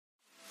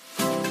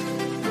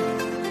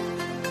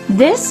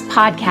This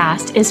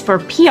podcast is for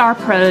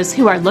PR pros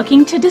who are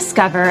looking to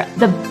discover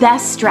the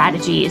best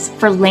strategies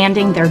for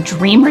landing their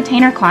dream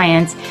retainer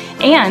clients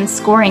and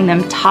scoring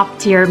them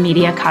top-tier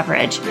media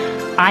coverage.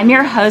 I'm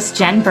your host,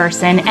 Jen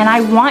Burson, and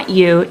I want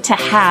you to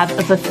have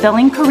a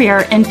fulfilling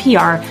career in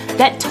PR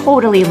that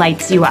totally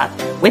lights you up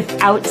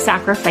without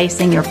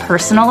sacrificing your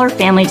personal or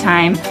family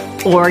time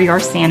or your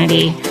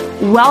sanity.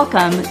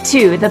 Welcome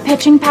to the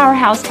Pitching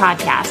Powerhouse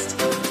Podcast.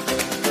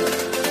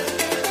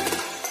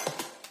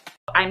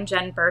 I'm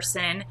Jen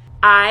Burson.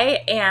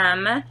 I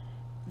am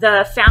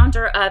the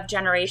founder of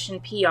Generation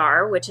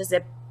PR, which is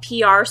a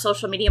PR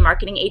social media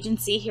marketing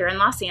agency here in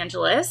Los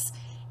Angeles.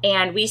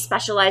 And we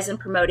specialize in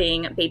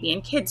promoting baby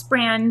and kids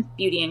brands,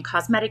 beauty and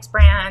cosmetics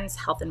brands,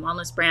 health and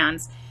wellness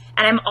brands.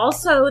 And I'm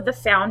also the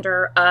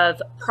founder of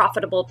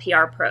Profitable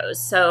PR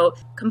Pros, so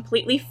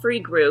completely free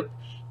group.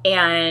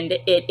 And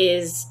it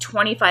is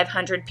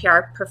 2,500 PR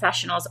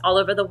professionals all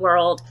over the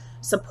world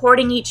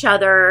supporting each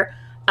other,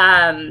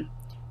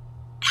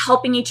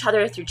 helping each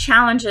other through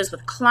challenges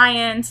with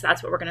clients.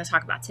 That's what we're going to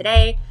talk about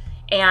today.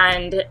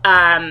 And,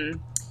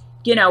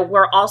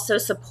 we're also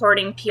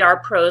supporting PR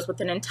pros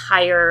with an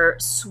entire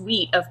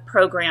suite of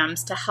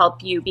programs to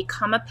help you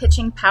become a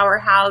pitching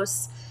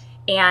powerhouse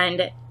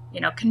and,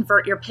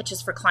 convert your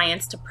pitches for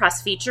clients to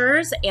press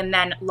features and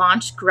then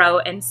launch, grow,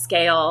 and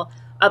scale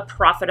a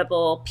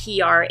profitable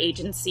PR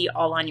agency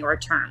all on your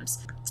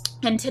terms.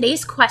 And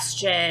today's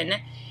question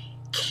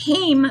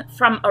came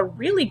from a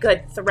really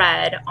good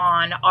thread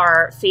on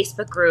our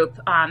Facebook group,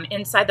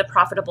 inside the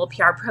Profitable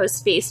PR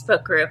Pros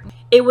Facebook group.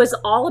 It was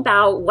all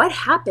about what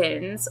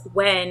happens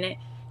when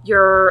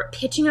you're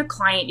pitching a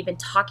client, you've been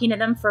talking to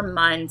them for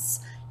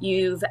months,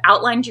 you've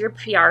outlined your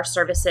PR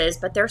services,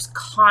 but there's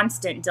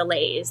constant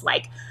delays.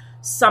 Like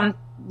some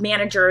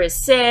manager is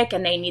sick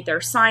and they need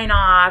their sign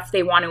off,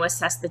 they want to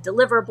assess the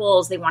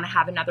deliverables, they want to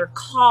have another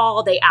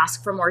call, they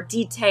ask for more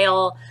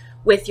detail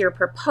with your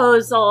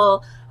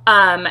proposal.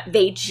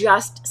 They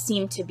just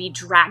seem to be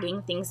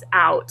dragging things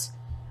out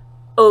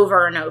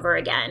over and over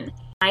again.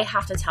 I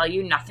have to tell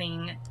you,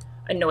 nothing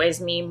annoys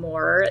me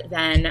more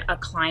than a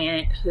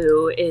client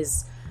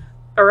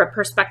or a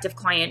prospective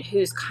client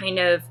who's kind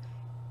of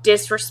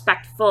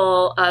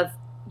disrespectful of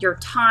your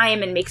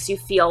time and makes you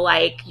feel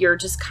like you're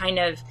just kind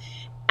of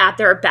at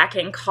their beck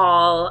and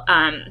call.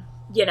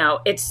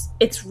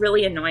 It's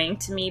really annoying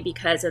to me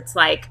because it's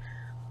like,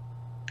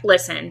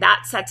 listen,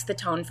 that sets the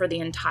tone for the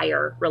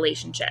entire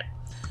relationship.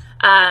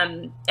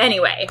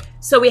 Anyway,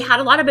 so we had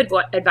a lot of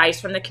advice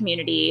from the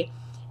community,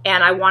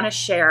 and I want to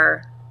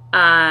share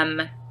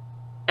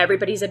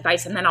everybody's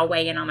advice, and then I'll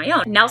weigh in on my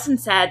own. Nelson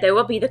said they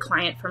will be the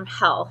client from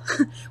hell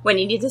when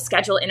you need to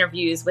schedule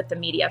interviews with the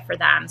media for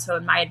them. So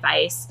my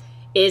advice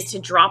is to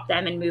drop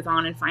them and move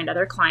on and find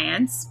other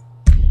clients.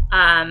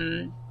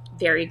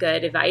 Very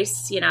good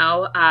advice. We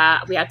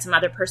had some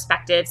other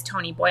perspectives.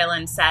 Tony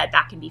Boylan said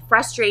that can be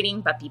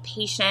frustrating, but be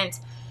patient.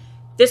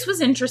 This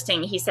was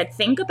interesting. He said,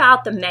 think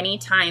about the many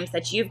times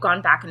that you've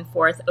gone back and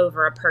forth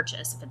over a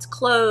purchase. If it's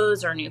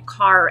clothes or a new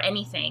car or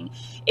anything,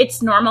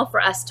 it's normal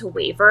for us to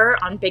waver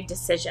on big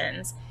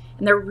decisions.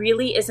 And there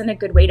really isn't a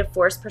good way to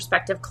force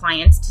prospective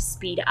clients to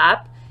speed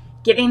up.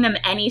 Giving them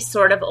any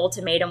sort of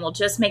ultimatum will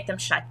just make them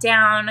shut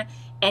down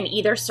and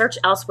either search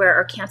elsewhere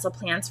or cancel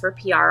plans for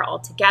PR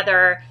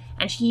altogether.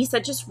 And he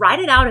said, just write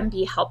it out and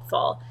be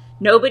helpful.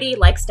 Nobody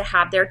likes to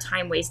have their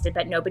time wasted,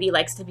 but nobody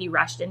likes to be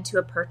rushed into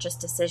a purchase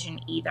decision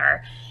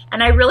either.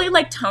 And I really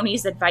like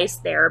Tony's advice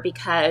there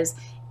because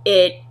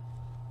it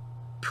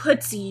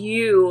puts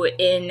you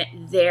in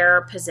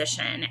their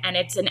position and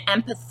it's an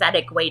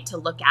empathetic way to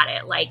look at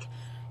it. Like,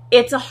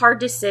 it's a hard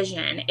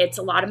decision. It's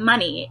a lot of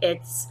money.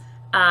 It's,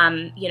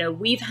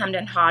 we've hemmed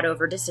and hawed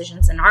over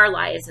decisions in our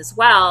lives as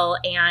well.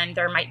 And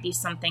there might be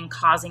something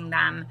causing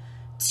them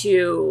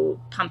to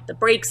pump the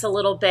brakes a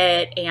little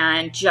bit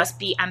and just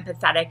be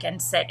empathetic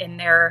and sit in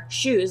their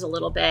shoes a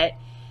little bit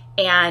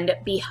and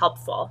be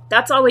helpful.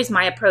 That's always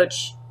my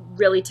approach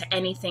really to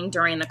anything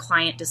during the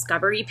client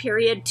discovery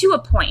period, to a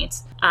point.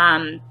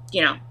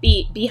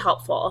 Be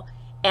helpful.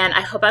 And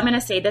I hope I'm going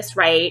to say this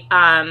right.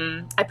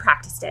 I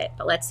practiced it,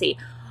 but let's see.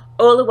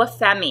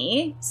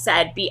 Oluwafemi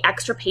said, be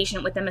extra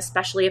patient with them,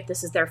 especially if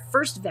this is their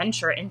first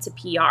venture into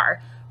PR.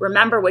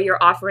 Remember, what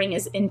you're offering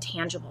is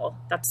intangible.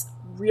 That's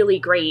really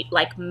great,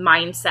 like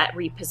mindset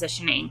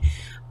repositioning.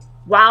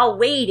 While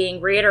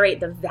waiting, reiterate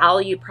the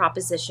value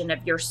proposition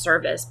of your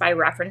service by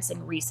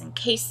referencing recent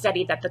case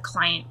study that the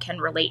client can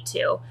relate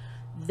to.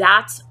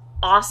 That's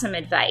awesome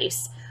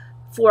advice.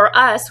 For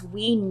us,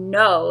 we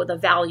know the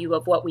value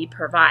of what we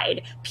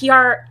provide.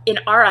 PR in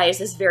our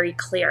eyes is very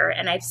clear.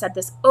 And I've said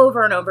this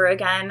over and over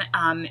again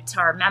to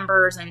our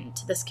members and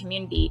to this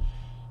community.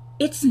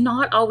 It's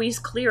not always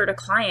clear to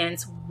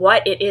clients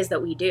what it is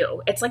that we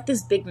do. It's like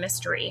this big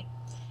mystery.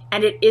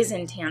 And it is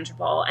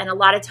intangible. And a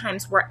lot of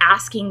times we're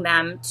asking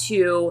them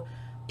to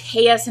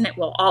pay us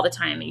all the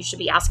time. You should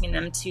be asking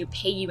them to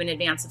pay you in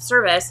advance of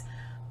service,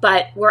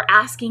 but we're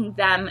asking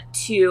them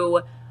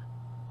to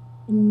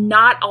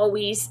not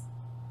always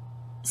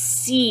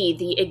see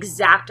the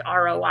exact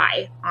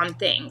ROI on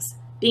things.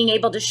 being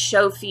able to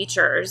show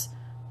features,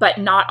 but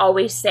not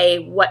always say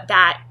what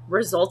that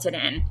resulted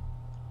in.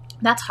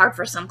 That's hard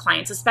for some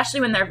clients,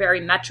 especially when they're very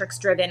metrics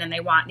driven and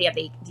they have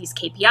these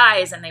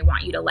KPIs and they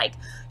want you to like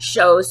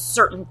show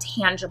certain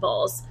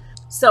tangibles.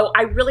 So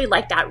I really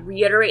like that.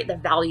 Reiterate the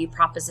value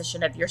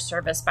proposition of your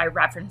service by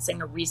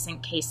referencing a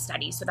recent case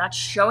study. So that's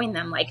showing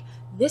them like,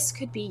 this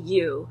could be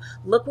you.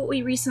 Look what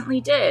we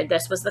recently did.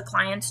 This was the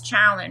client's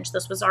challenge.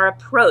 This was our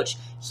approach.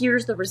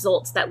 Here's the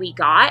results that we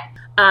got.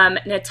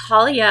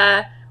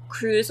 Natalia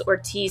Cruz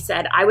Ortiz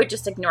said, I would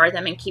just ignore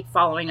them and keep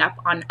following up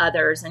on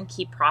others and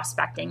keep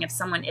prospecting. If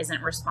someone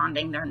isn't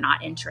responding, they're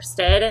not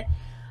interested.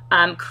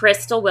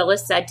 Crystal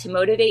Willis said, to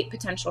motivate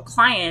potential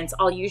clients,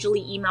 I'll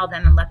usually email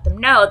them and let them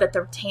know that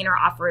the retainer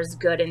offer is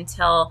good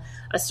until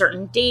a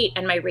certain date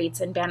and my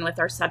rates and bandwidth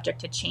are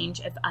subject to change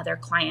if other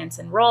clients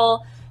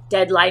enroll.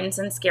 Deadlines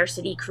and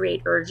scarcity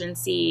create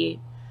urgency.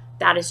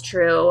 That is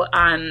true.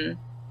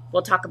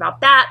 We'll talk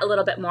about that a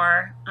little bit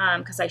more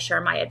because I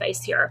share my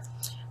advice here.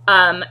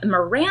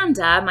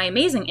 Miranda, my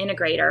amazing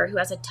integrator who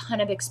has a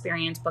ton of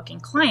experience booking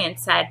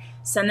clients, said,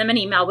 send them an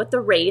email with the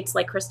rates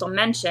like Crystal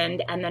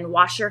mentioned, and then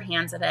wash your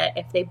hands of it.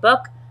 If they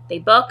book, they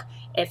book.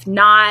 If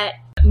not,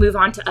 move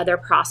on to other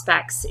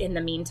prospects in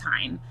the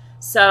meantime.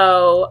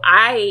 So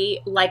I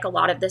like a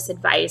lot of this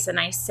advice, and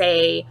I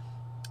say,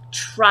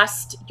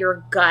 trust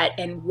your gut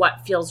and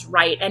what feels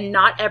right. And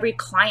not every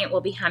client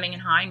will be hemming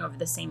and hawing over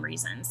the same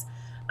reasons.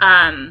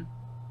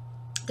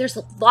 There's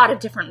a lot of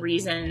different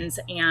reasons,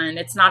 and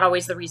it's not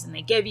always the reason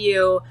they give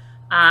you.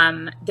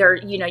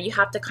 You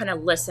have to kind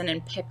of listen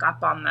and pick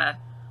up on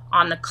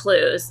the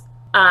clues.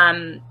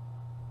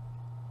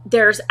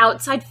 There's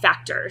outside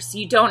factors.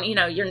 You're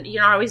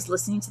not always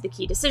listening to the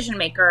key decision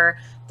maker.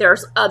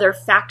 There's other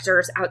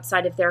factors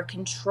outside of their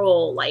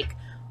control, like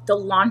the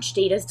launch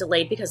date is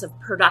delayed because of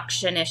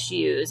production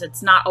issues.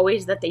 It's not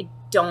always that they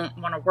don't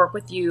want to work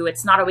with you.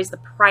 It's not always the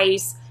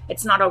price.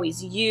 It's not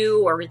always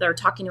you, or they're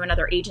talking to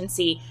another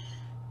agency.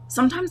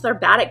 Sometimes they're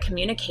bad at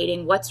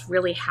communicating what's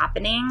really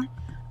happening.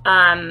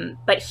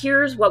 But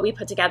here's what we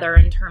put together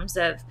in terms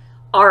of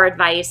our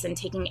advice and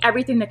taking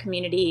everything the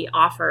community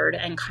offered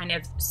and kind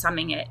of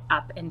summing it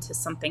up into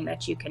something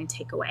that you can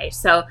take away.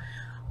 So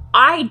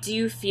I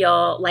do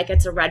feel like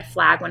it's a red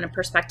flag when a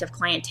prospective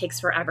client takes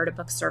forever to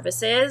book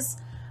services.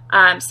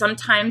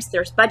 Sometimes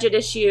there's budget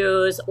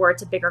issues or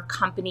it's a bigger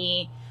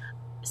company.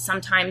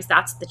 Sometimes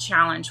that's the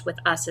challenge with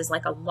us, is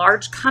like a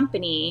large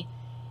company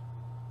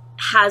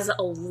has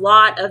a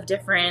lot of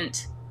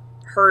different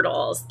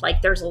hurdles.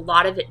 Like there's a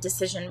lot of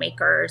decision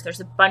makers.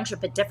 There's a bunch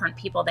of different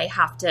people they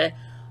have to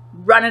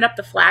run it up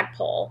the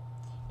flagpole.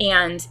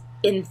 And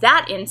in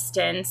that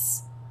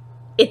instance,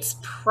 it's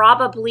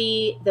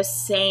probably the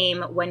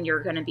same when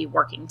you're going to be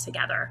working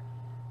together,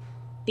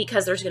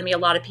 because there's going to be a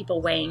lot of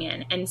people weighing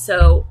in. And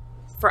so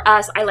for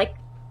us, I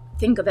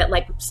think of it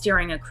like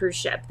steering a cruise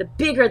ship. The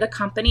bigger the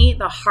company,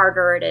 the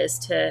harder it is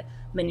to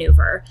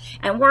maneuver.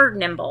 And we're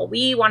nimble.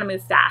 We want to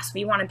move fast.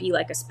 We want to be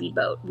like a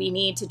speedboat. We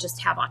need to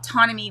just have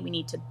autonomy. We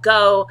need to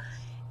go.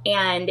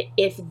 And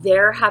if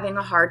they're having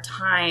a hard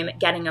time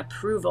getting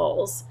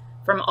approvals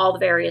from all the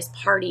various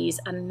parties,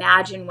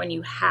 imagine when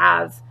you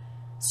have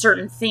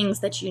certain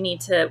things that you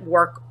need to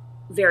work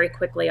very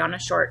quickly on a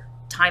short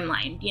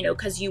timeline,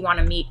 because you want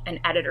to meet an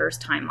editor's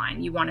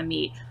timeline. You want to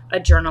meet a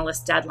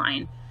journalist's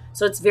deadline.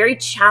 So it's very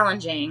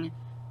challenging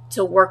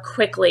to work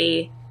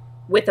quickly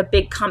with a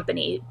big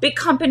company. Big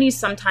companies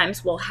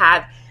sometimes will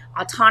have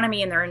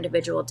autonomy in their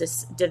individual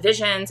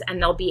divisions,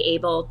 and they'll be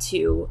able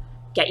to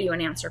get you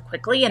an answer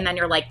quickly. And then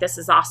you're like, this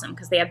is awesome,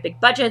 because they have big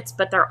budgets,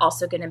 but they're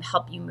also going to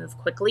help you move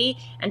quickly.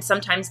 And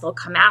sometimes they'll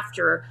come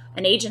after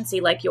an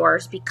agency like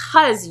yours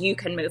because you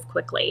can move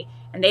quickly,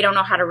 and they don't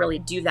know how to really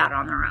do that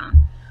on their own.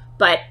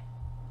 But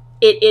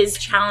it is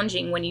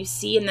challenging when you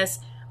see in this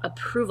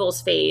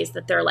approvals phase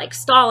that they're like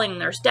stalling,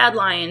 there's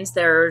deadlines,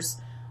 there's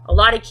a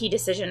lot of key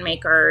decision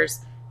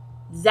makers.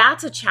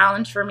 That's a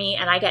challenge for me,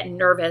 and I get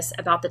nervous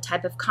about the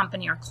type of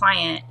company or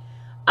client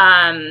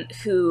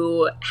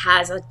who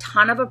has a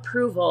ton of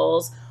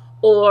approvals,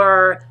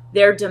 or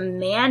they're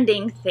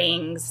demanding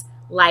things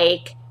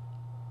like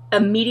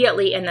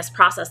immediately in this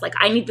process, like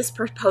I need this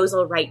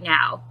proposal right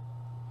now,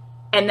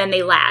 and then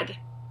they lag.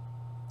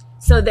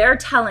 So they're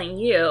telling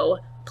you,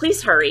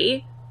 please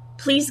hurry,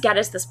 please get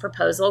us this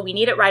proposal. We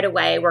need it right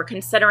away. We're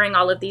considering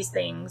all of these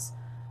things.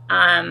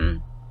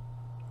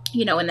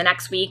 In the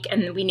next week,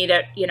 and we need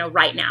it,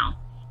 right now.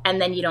 And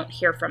then you don't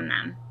hear from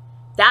them.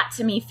 That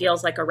to me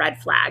feels like a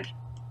red flag.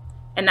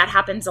 And that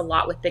happens a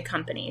lot with big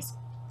companies.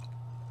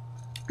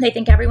 They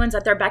think everyone's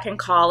at their beck and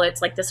call.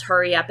 It's like this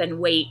hurry up and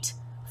wait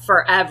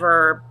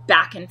forever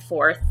back and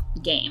forth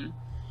game.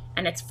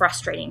 And it's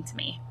frustrating to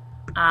me.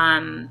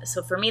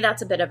 So for me,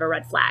 that's a bit of a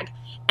red flag.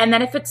 And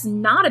then if it's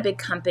not a big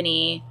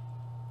company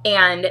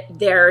and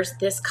there's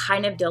this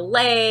kind of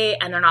delay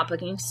and they're not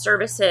booking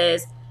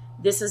services,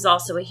 this is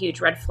also a huge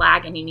red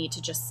flag, and you need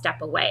to just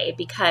step away,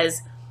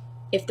 because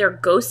if they're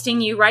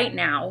ghosting you right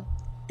now,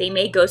 they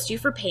may ghost you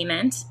for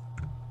payment.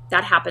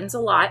 That happens a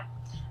lot.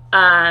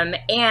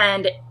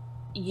 And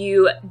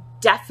you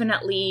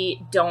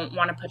definitely don't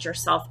want to put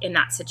yourself in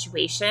that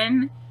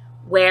situation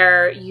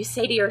where you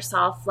say to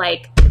yourself,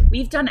 like,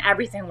 we've done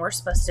everything we're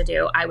supposed to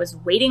do. I was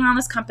waiting on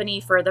this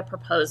company for the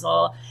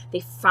proposal. They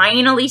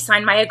finally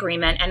signed my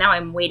agreement, and now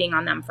I'm waiting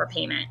on them for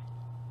payment.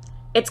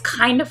 It's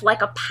kind of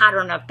like a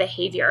pattern of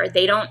behavior.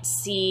 They don't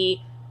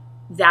see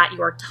that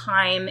your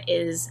time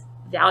is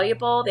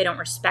valuable. They don't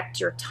respect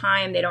your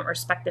time. They don't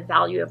respect the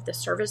value of the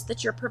service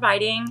that you're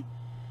providing.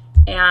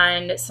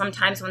 And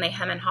sometimes when they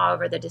hem and haw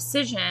over the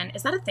decision,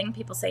 is that a thing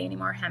people say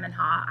anymore, hem and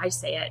haw? I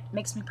say it.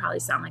 Makes me probably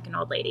sound like an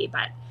old lady,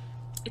 but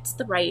it's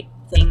the right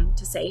thing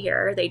to say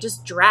here. They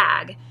just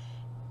drag.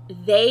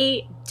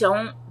 They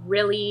don't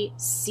really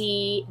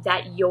see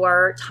that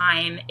your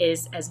time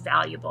is as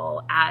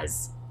valuable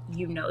as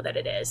you know that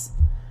it is.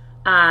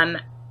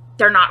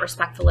 They're not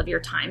respectful of your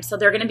time. So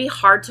they're going to be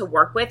hard to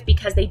work with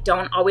because they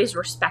don't always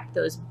respect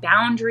those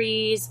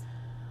boundaries,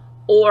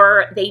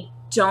 or they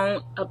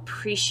don't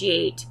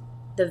appreciate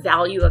the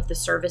value of the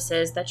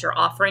services that you're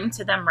offering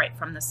to them right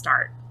from the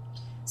start.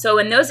 So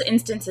in those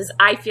instances,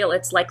 I feel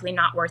it's likely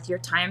not worth your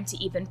time to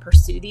even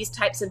pursue these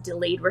types of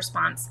delayed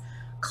response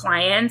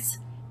clients,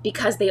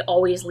 because they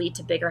always lead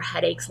to bigger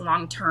headaches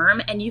long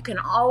term, and you can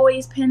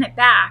always pin it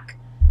back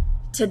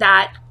to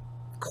that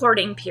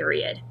courting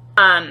period.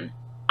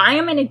 I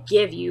am going to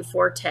give you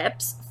 4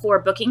 tips for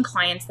booking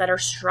clients that are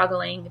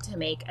struggling to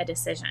make a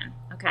decision.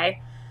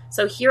 Okay.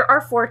 So here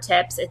are 4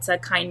 tips. It's a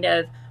kind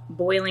of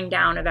boiling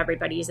down of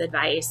everybody's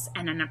advice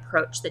and an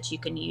approach that you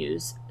can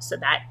use so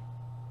that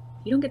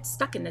you don't get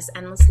stuck in this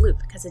endless loop,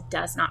 because it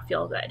does not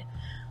feel good.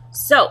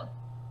 So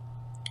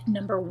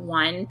number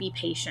 1, be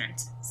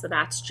patient. So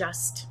that's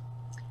just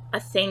a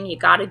thing you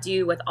got to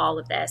do with all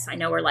of this. I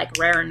know we're like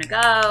raring to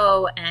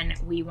go and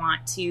we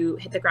want to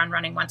hit the ground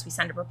running once we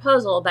send a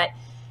proposal, but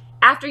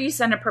after you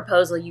send a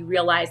proposal, you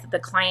realize that the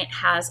client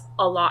has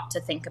a lot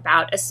to think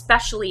about,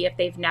 especially if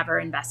they've never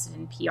invested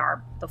in PR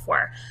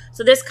before.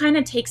 So this kind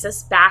of takes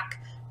us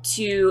back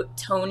to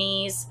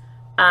Tony's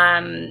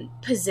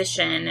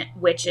position,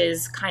 which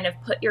is kind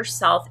of put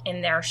yourself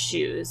in their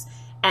shoes,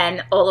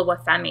 and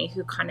Oluwafemi,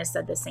 who kind of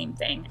said the same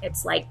thing.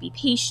 It's like, be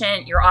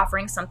patient. You're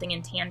offering something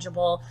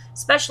intangible,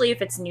 especially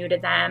if it's new to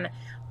them.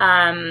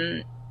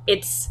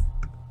 It's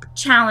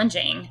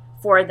challenging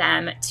for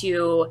them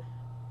to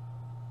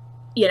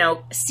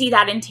see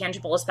that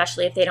intangible,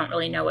 especially if they don't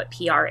really know what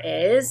PR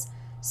is.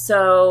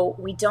 So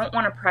we don't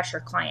want to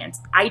pressure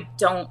clients. I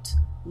don't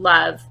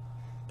love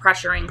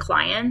pressuring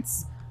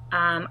clients.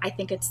 I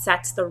think it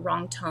sets the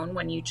wrong tone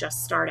when you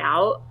just start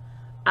out.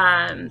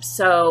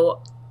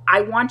 So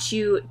I want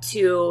you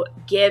to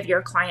give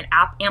your client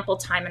ample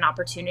time and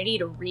opportunity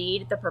to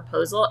read the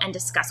proposal and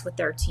discuss with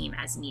their team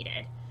as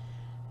needed.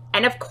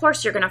 And of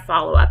course, you're going to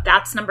follow up.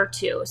 That's number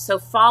 2. So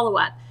follow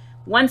up.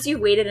 Once you've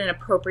waited an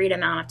appropriate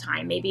amount of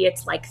time, maybe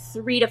it's like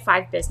 3 to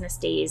 5 business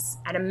days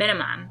at a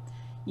minimum,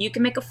 you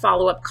can make a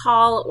follow-up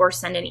call or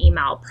send an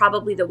email,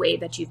 probably the way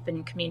that you've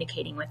been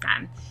communicating with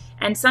them.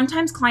 And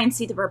sometimes clients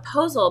see the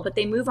proposal, but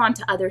they move on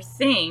to other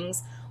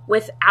things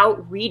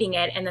without reading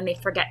it, and then they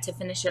forget to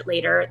finish it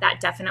later.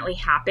 That definitely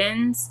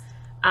happens.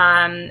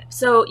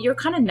 So you're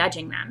kind of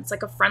nudging them. It's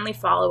like a friendly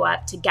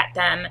follow-up to get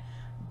them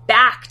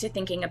back to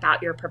thinking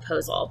about your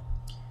proposal.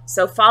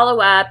 So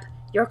follow up.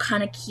 You're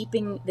kind of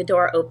keeping the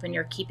door open.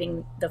 You're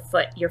keeping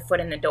your foot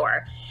in the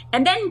door.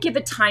 And then give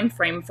a time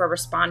frame for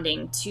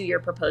responding to your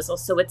proposal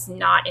so it's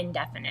not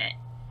indefinite.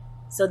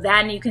 So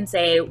then you can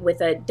say with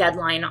a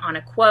deadline on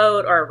a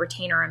quote or a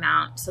retainer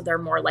amount, so they're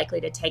more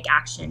likely to take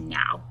action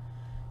now.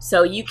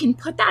 So you can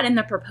put that in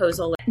the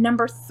proposal.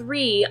 Number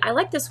 3, I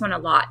like this one a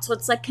lot. So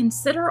it's like,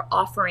 consider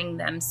offering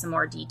them some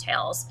more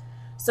details.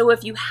 So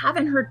if you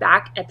haven't heard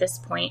back at this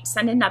point,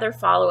 send another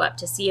follow-up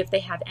to see if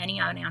they have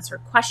any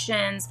unanswered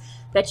questions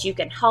that you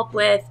can help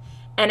with.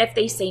 And if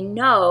they say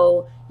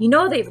no,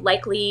 they've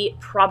likely,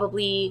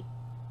 probably,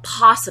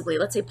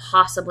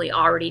 possibly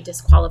already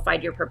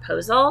disqualified your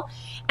proposal,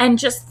 and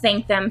just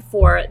thank them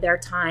for their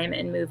time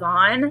and move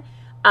on.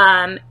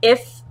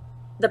 If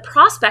the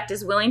prospect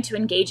is willing to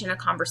engage in a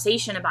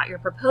conversation about your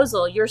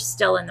proposal, you're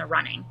still in the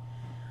running.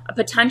 A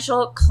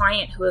potential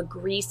client who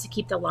agrees to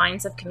keep the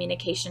lines of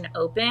communication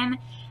open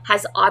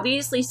has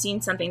obviously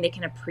seen something they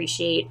can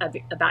appreciate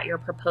about your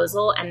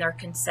proposal, and they're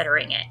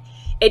considering it.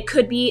 It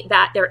could be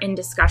that they're in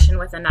discussion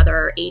with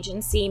another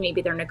agency.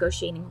 Maybe they're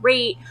negotiating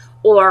rate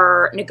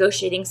or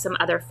negotiating some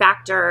other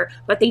factor,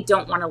 but they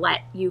don't want to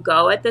let you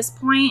go at this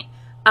point.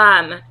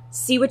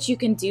 See what you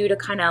can do to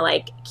kind of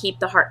like keep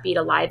the heartbeat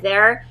alive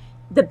there.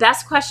 The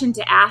best question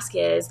to ask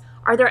is,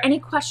 are there any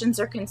questions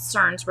or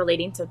concerns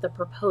relating to the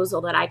proposal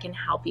that I can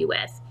help you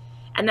with?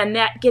 And then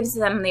that gives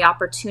them the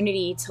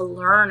opportunity to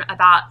learn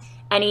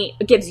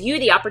gives you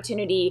the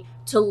opportunity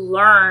to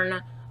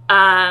learn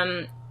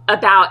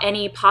about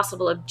any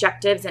possible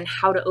objectives and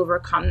how to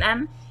overcome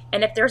them.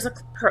 And if there's a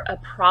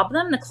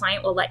problem, the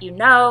client will let you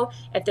know.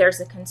 If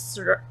there's a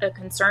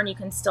concern, you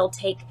can still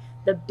take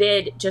the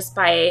bid just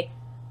by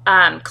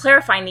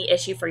clarifying the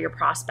issue for your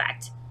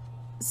prospect.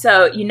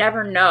 So you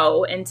never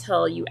know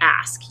until you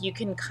ask. You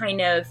can kind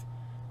of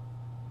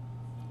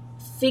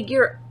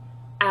figure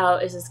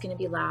out, is this going to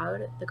be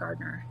loud? The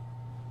gardener.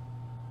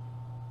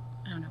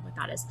 I don't know what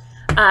that is.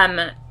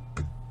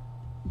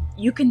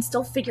 You can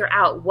still figure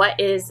out what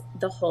is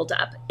the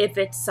holdup. If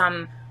it's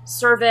some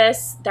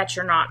service that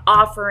you're not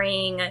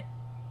offering,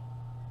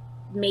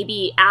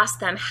 maybe ask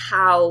them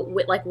how,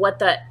 like what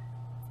the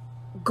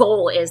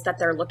goal is that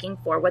they're looking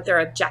for, what their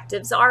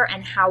objectives are,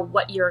 and how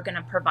what you're going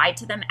to provide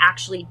to them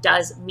actually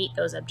does meet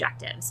those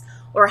objectives,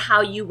 or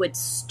how you would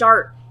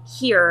start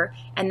here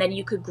and then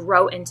you could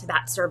grow into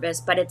that service,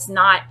 but it's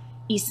not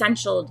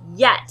essential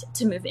yet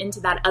to move into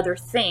that other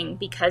thing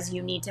because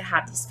you need to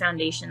have this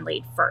foundation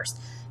laid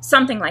first.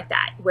 Something like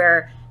that,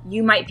 where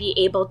you might be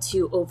able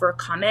to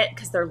overcome it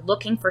because they're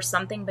looking for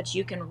something, but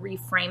you can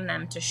reframe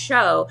them to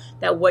show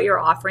that what you're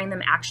offering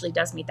them actually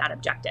does meet that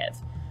objective.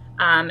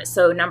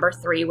 So number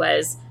 3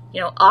 was,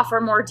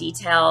 offer more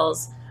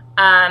details.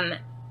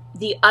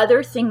 The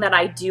other thing that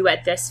I do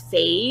at this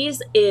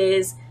phase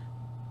is,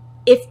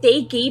 if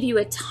they gave you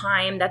a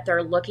time that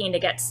they're looking to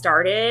get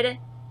started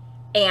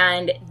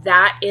and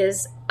that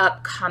is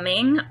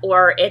upcoming,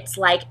 or it's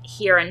like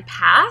here and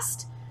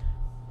past,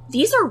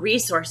 these are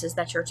resources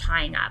that you're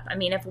tying up. I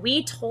mean, if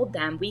we told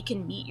them we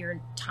can meet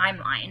your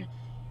timeline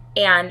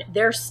and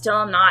they're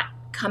still not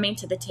coming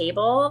to the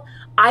table,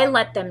 I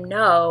let them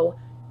know,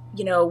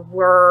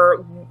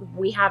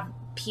 we have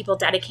people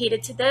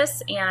dedicated to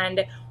this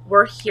and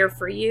we're here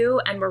for you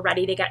and we're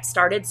ready to get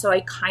started. So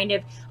I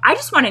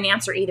just want an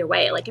answer either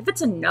way. Like if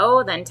it's a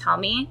no, then tell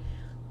me.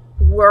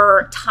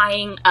 We're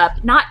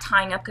not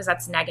tying up because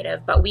that's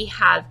negative, but we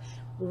have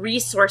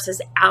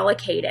resources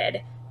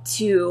allocated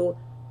to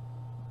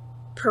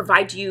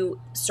provide you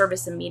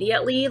service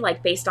immediately,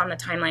 like based on the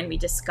timeline we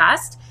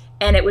discussed.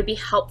 And it would be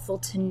helpful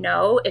to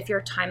know if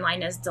your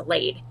timeline is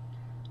delayed,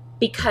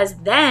 because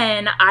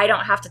then I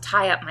don't have to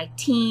tie up my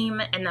team,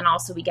 and then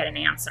also we get an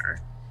answer.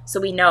 So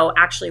we know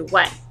actually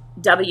what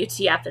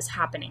WTF is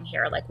happening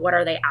here. Like, what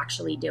are they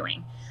actually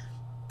doing?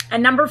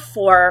 And number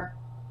 4,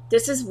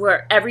 this is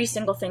where every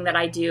single thing that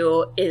I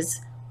do is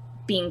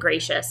being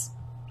gracious.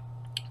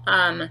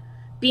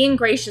 Being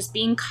gracious,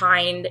 being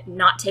kind,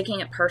 not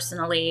taking it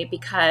personally,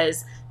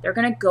 because they're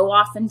going to go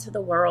off into the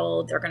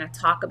world. They're going to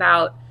talk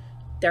about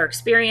their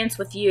experience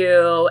with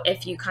you.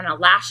 If you kind of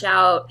lash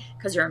out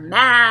because you're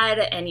mad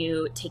and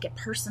you take it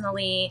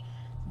personally,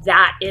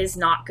 that is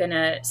not going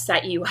to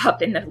set you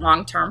up in the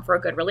long term for a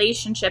good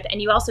relationship.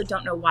 And you also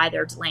don't know why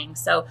they're delaying.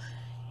 So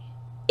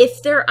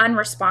if they're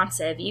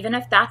unresponsive, even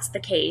if that's the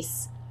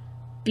case,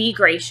 be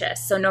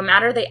gracious. So no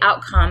matter the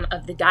outcome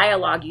of the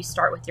dialogue you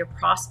start with your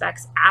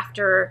prospects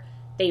after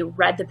they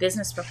read the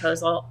business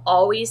proposal,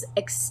 always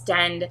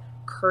extend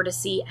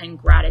courtesy and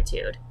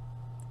gratitude.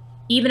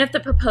 Even if the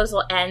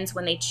proposal ends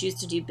when they choose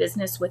to do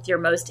business with your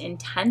most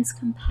intense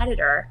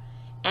competitor,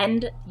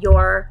 end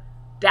your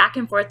back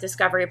and forth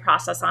discovery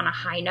process on a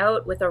high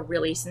note with a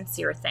really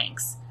sincere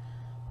thanks.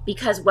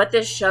 Because what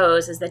this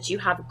shows is that you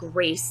have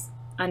grace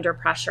under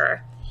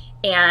pressure,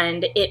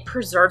 and it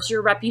preserves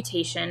your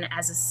reputation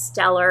as a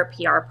stellar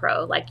PR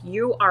pro. Like,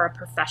 you are a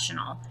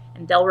professional,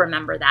 and they'll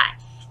remember that.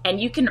 And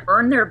you can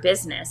earn their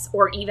business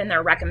or even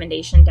their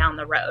recommendation down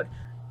the road.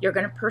 You're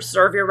going to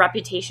preserve your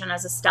reputation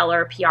as a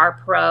stellar PR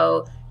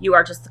pro. You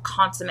are just a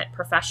consummate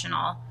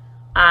professional.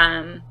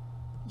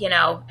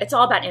 It's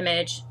all about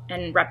image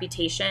and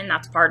reputation.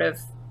 That's part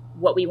of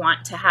what we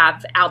want to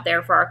have out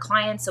there for our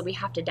clients. So we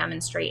have to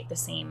demonstrate the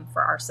same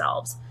for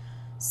ourselves.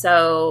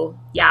 So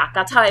yeah,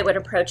 that's how I would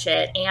approach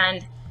it.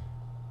 And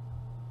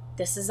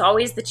this is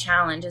always the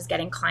challenge, is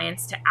getting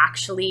clients to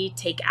actually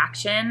take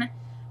action.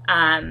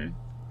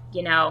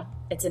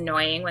 It's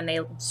annoying when they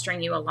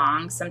string you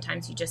along.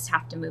 Sometimes you just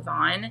have to move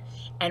on.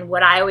 And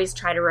what I always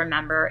try to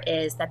remember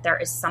is that there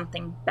is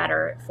something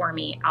better for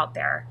me out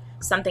there,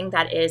 something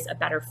that is a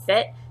better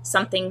fit,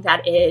 something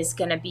that is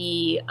going to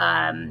be,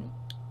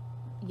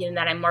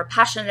 that I'm more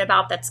passionate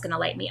about, that's going to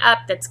light me up,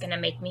 that's going to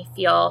make me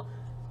feel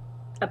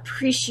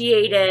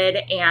appreciated,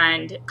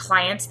 and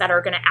clients that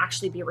are going to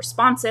actually be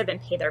responsive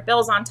and pay their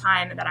bills on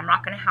time, and that I'm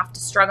not going to have to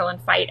struggle and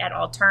fight at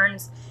all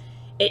turns.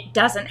 It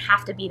doesn't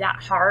have to be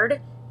that hard.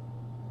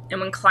 And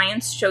when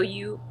clients show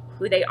you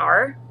who they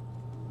are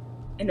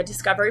in the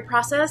discovery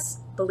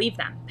process, believe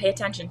them, pay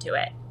attention to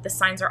it. The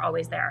signs are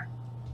always there.